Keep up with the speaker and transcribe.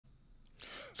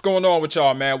What's going on with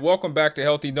y'all, man? Welcome back to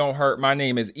Healthy Don't Hurt. My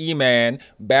name is E-Man,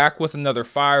 back with another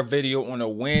fire video on a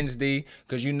Wednesday,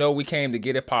 because you know we came to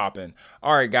get it popping.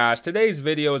 All right, guys, today's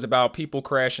video is about people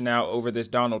crashing out over this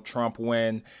Donald Trump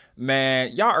win.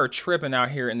 Man, y'all are tripping out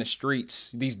here in the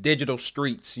streets, these digital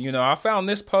streets. You know, I found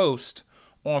this post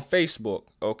on Facebook,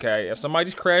 okay? If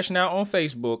somebody's crashing out on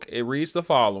Facebook, it reads the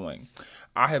following.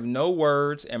 I have no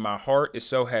words and my heart is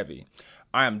so heavy.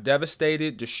 I am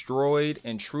devastated, destroyed,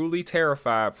 and truly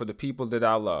terrified for the people that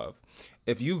I love.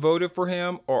 If you voted for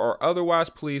him or are otherwise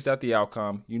pleased at the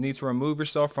outcome, you need to remove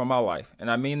yourself from my life.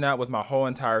 And I mean that with my whole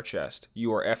entire chest.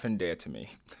 You are effing dead to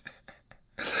me.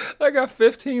 I got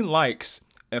 15 likes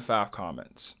and 5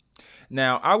 comments.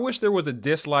 Now, I wish there was a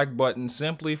dislike button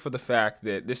simply for the fact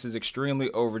that this is extremely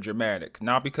overdramatic,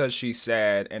 not because she's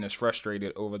sad and is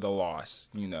frustrated over the loss.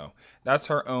 You know, that's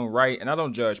her own right, and I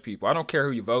don't judge people. I don't care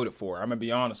who you voted for. I'm gonna be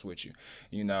honest with you.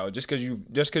 You know, just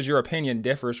because your opinion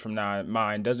differs from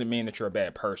mine doesn't mean that you're a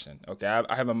bad person. Okay,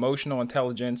 I have emotional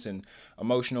intelligence and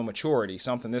emotional maturity,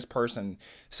 something this person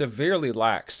severely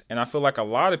lacks, and I feel like a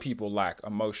lot of people lack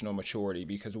emotional maturity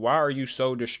because why are you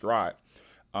so distraught?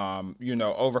 You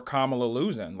know, over Kamala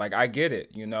losing? Like, I get it.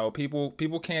 You know,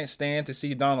 people can't stand to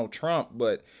see Donald Trump,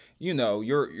 but you know,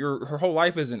 her whole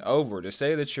life isn't over. To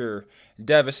say that you're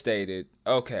devastated,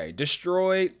 okay,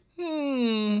 destroyed.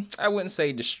 I wouldn't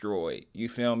say destroyed. You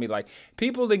feel me? Like,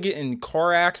 people that get in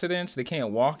car accidents, they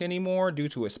can't walk anymore due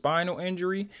to a spinal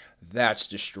injury, that's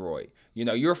destroyed. You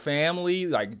know, your family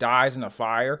like dies in a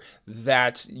fire,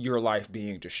 that's your life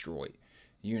being destroyed.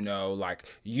 You know, like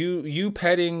you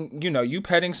petting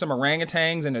some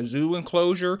orangutans in a zoo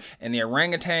enclosure, and the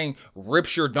orangutan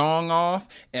rips your dong off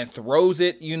and throws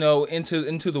it, you know,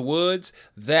 into the woods.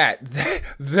 That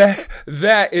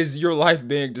is your life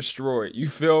being destroyed. You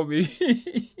feel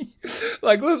me?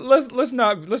 Like, let's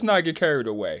not get carried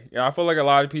away. You know, I feel like a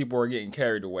lot of people are getting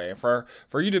carried away, and for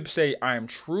you to say I am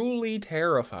truly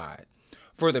terrified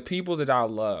for the people that I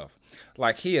love,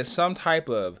 like he is some type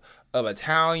of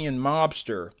Italian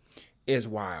mobster, is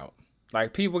wild.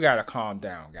 Like, people gotta calm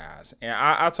down, guys. And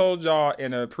I told y'all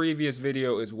in a previous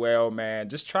video as well, man,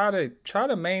 just try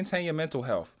to maintain your mental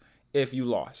health if you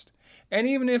lost. And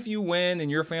even if you win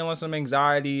and you're feeling some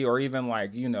anxiety or even,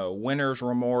 like, you know, winner's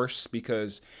remorse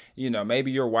because, you know,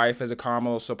 maybe your wife is a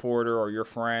Kamala supporter or your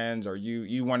friends, or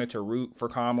you wanted to root for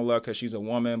Kamala because she's a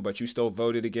woman, but you still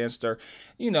voted against her.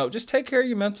 You know, just take care of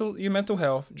your mental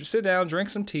health. Just sit down, drink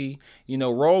some tea, you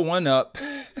know, roll one up.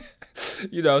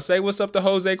 You know, say what's up to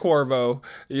Jose Corvo.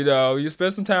 You know, you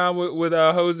spend some time with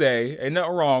Jose. Ain't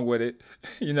nothing wrong with it.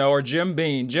 You know, or Jim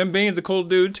Beam. Jim Beam's a cool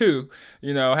dude too.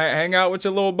 You know, hang out with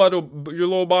your little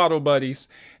bottle buddies,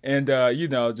 and you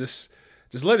know, just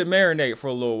let it marinate for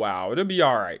a little while. It'll be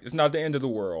all right. It's not the end of the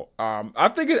world. I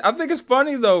think it's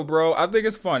funny though, bro. I think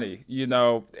it's funny. You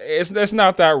know, it's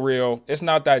not that real. It's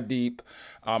not that deep.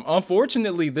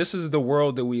 Unfortunately, this is the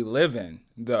world that we live in,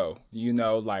 though. You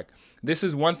know, like, this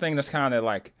is one thing that's kind of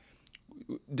like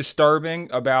disturbing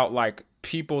about like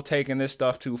people taking this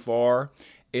stuff too far,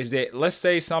 is that let's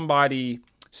say somebody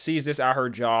sees this at her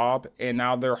job and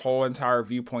now their whole entire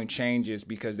viewpoint changes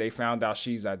because they found out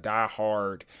she's a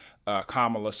diehard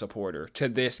Kamala supporter to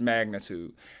this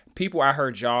magnitude. People at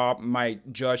her job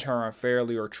might judge her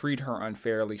unfairly or treat her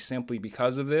unfairly simply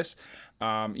because of this.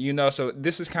 You know, so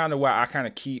this is kind of why I kind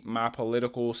of keep my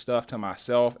political stuff to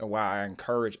myself, and why I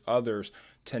encourage others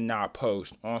to not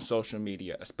post on social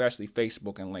media, especially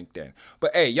Facebook and LinkedIn.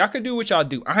 But hey, y'all can do what y'all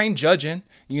do. I ain't judging.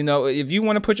 You know, if you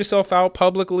want to put yourself out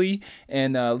publicly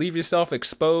and leave yourself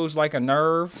exposed like a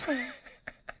nerve,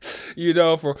 you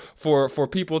know, for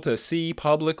people to see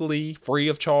publicly free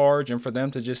of charge, and for them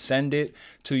to just send it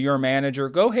to your manager,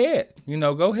 go ahead, you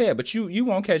know, go ahead. But you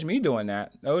won't catch me doing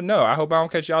that. Oh no, I hope I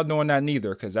don't catch y'all doing that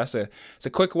neither, because it's a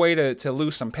quick way to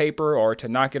lose some paper or to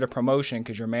not get a promotion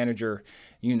because your manager,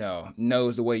 you know,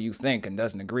 knows the way you think and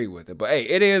doesn't agree with it. But hey,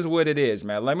 it is what it is,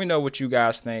 man. Let me know what you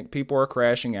guys think. People are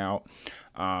crashing out.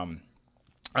 I'm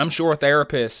sure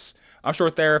therapists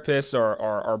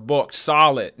are booked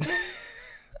solid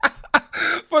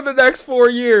for the next 4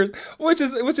 years, which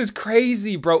is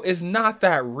crazy, bro. It's not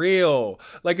that real.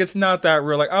 Like, it's not that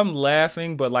real. Like, I'm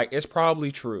laughing, but like, it's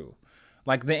probably true.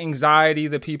 Like, the anxiety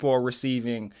that people are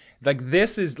receiving, like,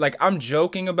 this is like, I'm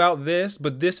joking about this,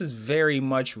 but this is very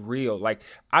much real. Like,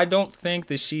 I don't think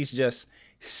that she's just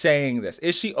saying this.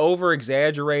 Is she over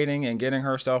exaggerating and getting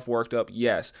herself worked up?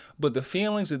 Yes. But the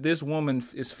feelings that this woman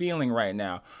is feeling right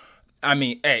now, I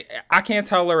mean, hey, I can't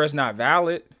tell her it's not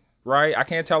valid. Right? I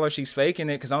can't tell her she's faking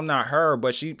it because I'm not her,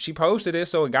 but she posted it,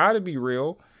 so it got to be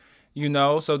real, you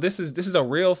know? So this is a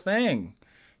real thing.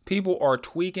 People are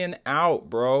tweaking out,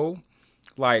 bro.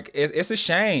 Like, it's a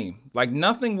shame. Like,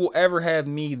 nothing will ever have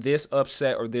me this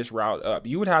upset or this riled up.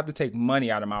 You would have to take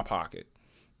money out of my pocket.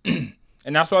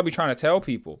 And that's what I be trying to tell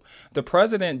people. The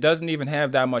president doesn't even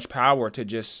have that much power to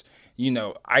just,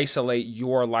 isolate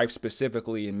your life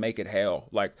specifically and make it hell.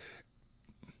 Like,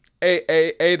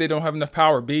 A, they don't have enough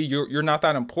power. B, you're not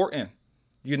that important.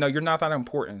 You're not that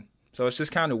important. So it's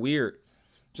just kind of weird.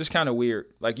 Just kind of weird.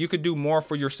 Like, you could do more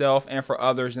for yourself and for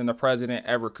others than the president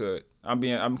ever could.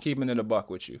 I'm keeping it a buck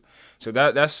with you. So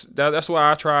that's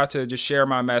why I try to just share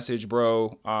my message,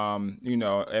 bro. And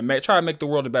try to make the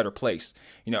world a better place.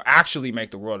 Actually make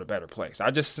the world a better place.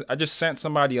 I just sent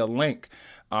somebody a link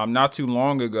not too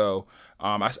long ago.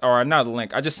 Not a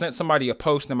link. I just sent somebody a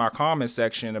post in my comment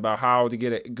section about how to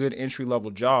get a good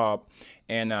entry-level job.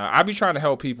 And I be trying to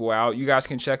help people out. You guys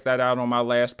can check that out on my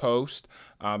last post.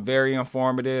 Very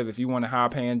informative. If you want a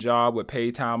high-paying job with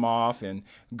paid time off and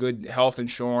good health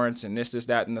insurance and this,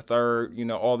 that, and the third,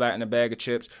 all that in a bag of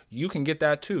chips, you can get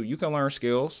that too. You can learn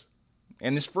skills,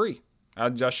 and it's free. I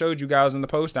just showed you guys in the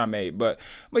post I made. But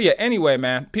yeah, anyway,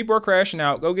 man, people are crashing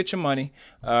out. Go get your money.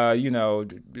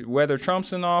 Whether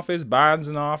Trump's in office, Biden's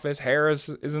in office, Harris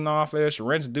is in office,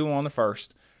 rent's due on the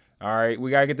 1st. All right, we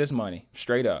got to get this money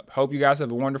straight up. Hope you guys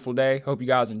have a wonderful day. Hope you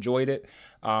guys enjoyed it,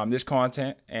 this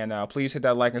content. And please hit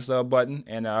that like and sub button.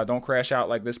 And don't crash out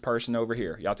like this person over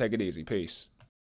here. Y'all take it easy. Peace.